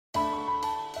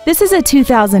This is a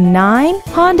 2009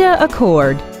 Honda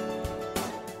Accord.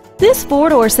 This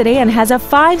four-door sedan has a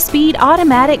 5-speed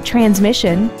automatic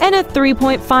transmission and a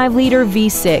 3.5-liter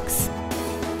V6.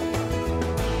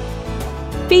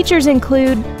 Features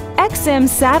include XM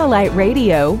satellite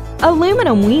radio,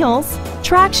 aluminum wheels,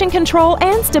 traction control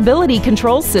and stability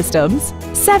control systems,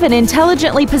 7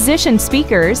 intelligently positioned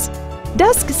speakers,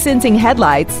 dusk-sensing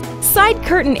headlights, side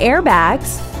curtain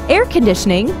airbags, air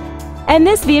conditioning, and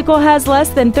this vehicle has less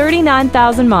than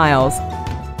 39,000 miles.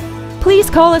 Please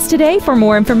call us today for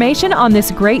more information on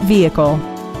this great vehicle.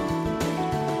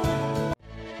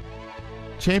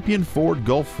 Champion Ford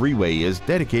Gulf Freeway is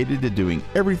dedicated to doing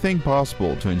everything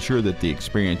possible to ensure that the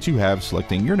experience you have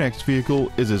selecting your next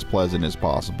vehicle is as pleasant as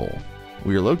possible.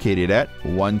 We are located at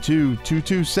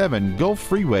 12227 Gulf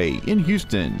Freeway in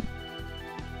Houston.